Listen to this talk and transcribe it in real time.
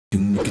What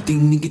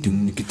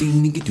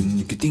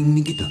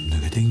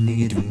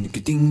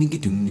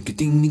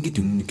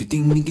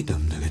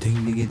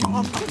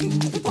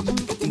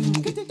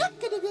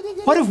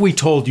if we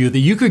told you that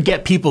you could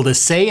get people to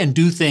say and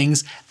do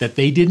things that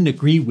they didn't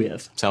agree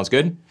with? Sounds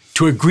good.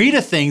 To agree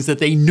to things that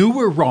they knew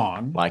were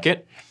wrong. Like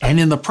it. And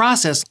in the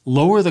process,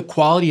 lower the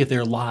quality of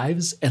their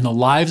lives and the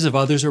lives of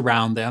others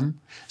around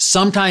them,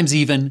 sometimes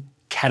even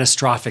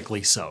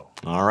catastrophically so.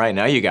 All right,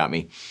 now you got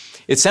me.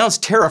 It sounds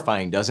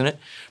terrifying, doesn't it?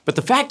 But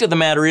the fact of the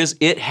matter is,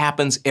 it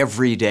happens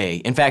every day.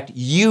 In fact,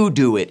 you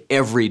do it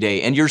every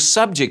day, and you're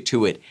subject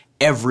to it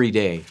every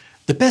day.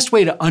 The best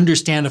way to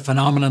understand a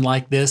phenomenon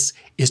like this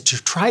is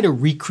to try to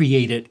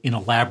recreate it in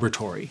a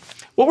laboratory.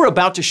 What we're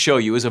about to show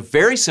you is a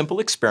very simple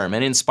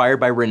experiment inspired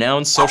by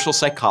renowned social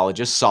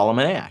psychologist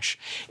Solomon Asch.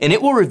 And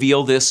it will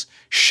reveal this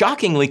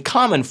shockingly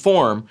common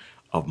form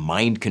of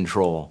mind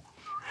control.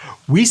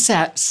 We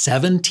sat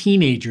 7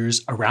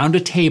 teenagers around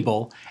a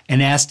table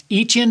and asked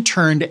each in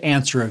turn to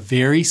answer a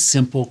very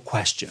simple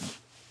question.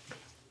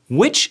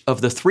 Which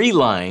of the 3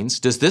 lines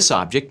does this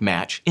object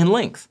match in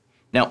length?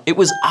 Now, it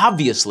was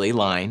obviously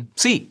line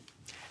C.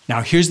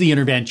 Now here's the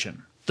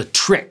intervention, the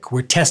trick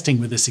we're testing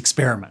with this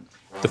experiment.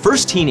 The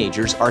first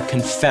teenagers are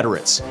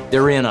confederates.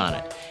 They're in on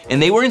it.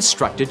 And they were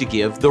instructed to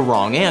give the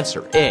wrong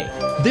answer, A.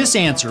 This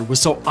answer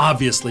was so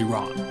obviously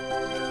wrong.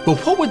 But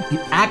what would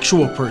the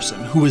actual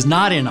person who was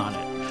not in on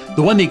it,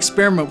 the one the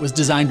experiment was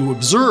designed to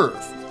observe,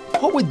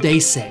 what would they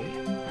say?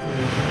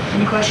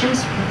 Any questions?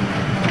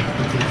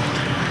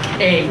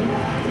 A.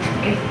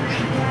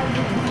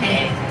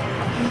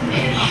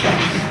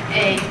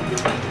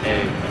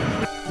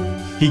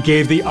 He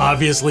gave the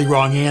obviously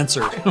wrong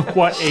answer.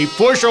 What a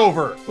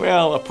pushover!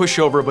 Well, a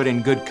pushover, but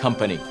in good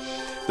company.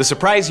 The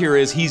surprise here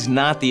is he's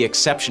not the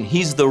exception,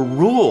 he's the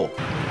rule.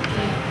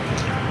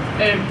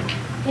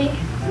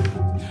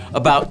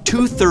 About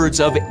 2/3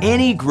 of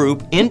any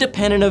group,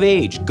 independent of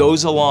age,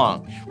 goes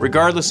along.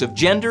 Regardless of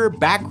gender,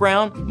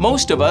 background,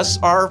 most of us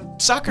are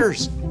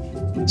suckers.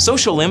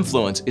 Social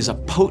influence is a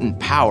potent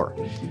power.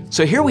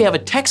 So here we have a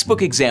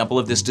textbook example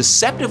of this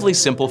deceptively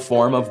simple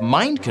form of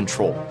mind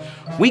control.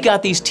 We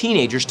got these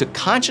teenagers to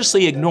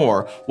consciously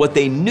ignore what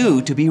they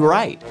knew to be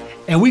right.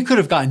 And we could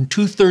have gotten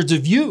 2/3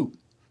 of you.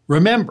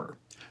 Remember,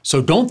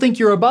 so don't think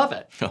you're above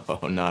it.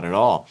 Oh, not at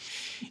all.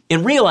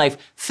 In real life,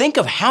 think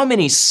of how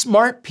many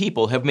smart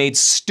people have made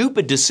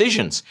stupid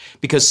decisions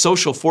because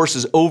social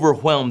forces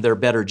overwhelmed their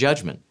better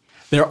judgment.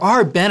 There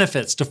are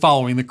benefits to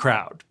following the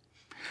crowd.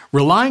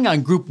 Relying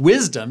on group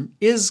wisdom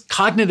is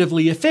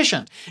cognitively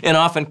efficient. And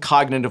often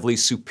cognitively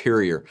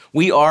superior.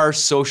 We are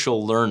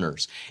social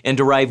learners and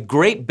derive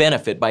great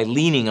benefit by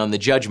leaning on the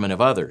judgment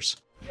of others.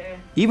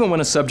 Even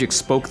when a subject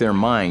spoke their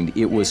mind,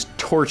 it was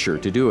torture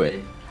to do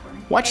it.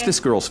 Watch this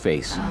girl's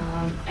face.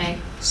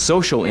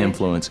 Social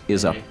influence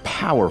is a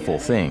powerful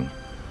thing.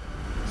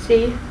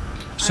 C.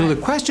 So the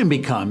question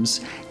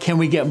becomes, can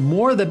we get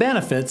more of the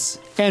benefits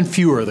and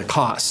fewer of the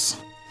costs?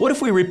 What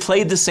if we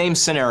replayed the same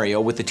scenario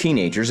with the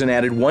teenagers and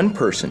added one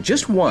person,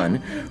 just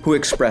one, who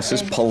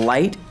expresses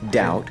polite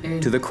doubt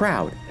to the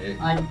crowd?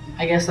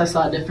 I guess I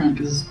saw it different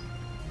because it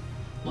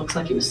looks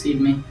like it was C to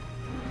me.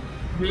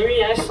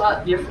 Maybe I saw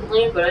it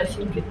differently, but I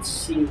think it's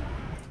C.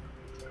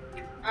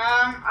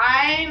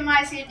 I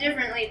might see it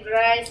differently, but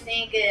I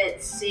think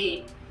it's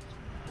C.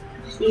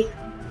 C.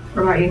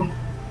 What about you?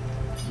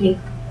 C.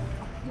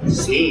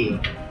 C.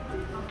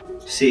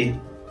 C.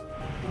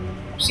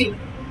 C.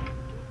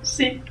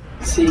 C.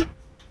 C.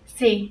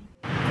 C.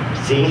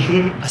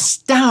 C.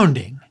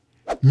 Astounding!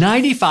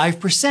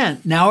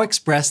 95% now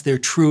express their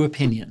true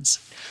opinions.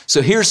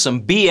 So here's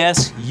some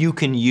BS you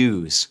can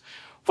use.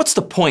 What's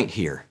the point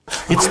here?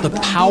 It's the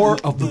power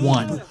of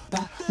one.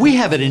 We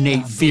have an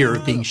innate fear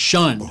of being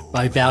shunned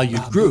by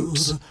valued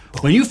groups.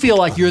 When you feel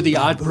like you're the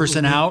odd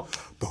person out,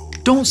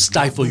 don't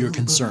stifle your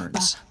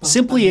concerns.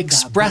 Simply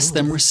express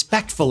them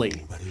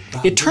respectfully.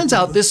 It turns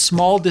out this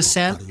small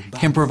dissent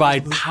can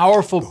provide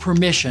powerful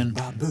permission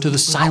to the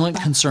silent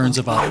concerns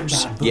of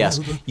others. Yes,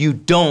 you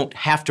don't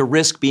have to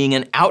risk being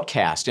an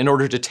outcast in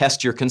order to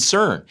test your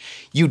concern.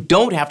 You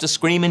don't have to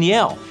scream and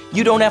yell.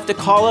 You don't have to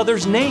call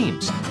others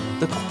names.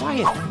 The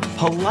quiet,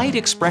 polite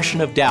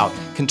expression of doubt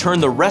can turn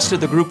the rest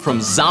of the group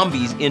from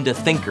zombies into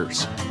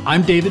thinkers.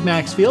 I'm David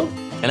Maxfield.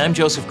 And I'm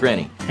Joseph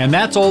Grenny. And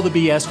that's all the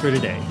BS for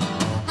today.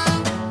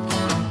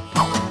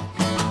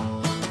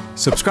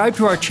 Subscribe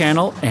to our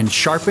channel and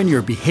sharpen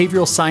your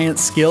behavioral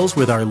science skills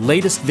with our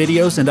latest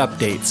videos and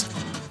updates.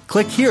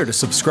 Click here to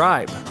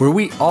subscribe, where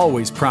we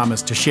always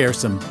promise to share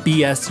some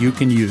BS you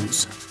can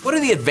use. What are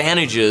the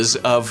advantages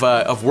of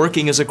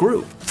working as a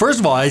group? First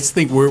of all, I just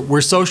think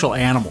we're social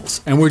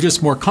animals, and we're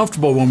just more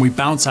comfortable when we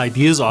bounce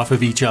ideas off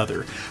of each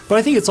other. But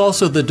I think it's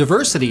also the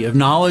diversity of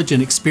knowledge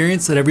and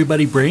experience that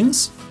everybody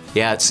brings.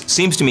 Yeah, it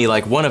seems to me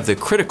like one of the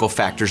critical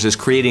factors is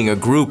creating a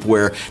group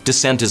where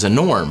dissent is a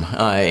norm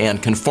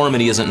and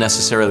conformity isn't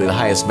necessarily the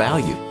highest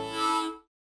value.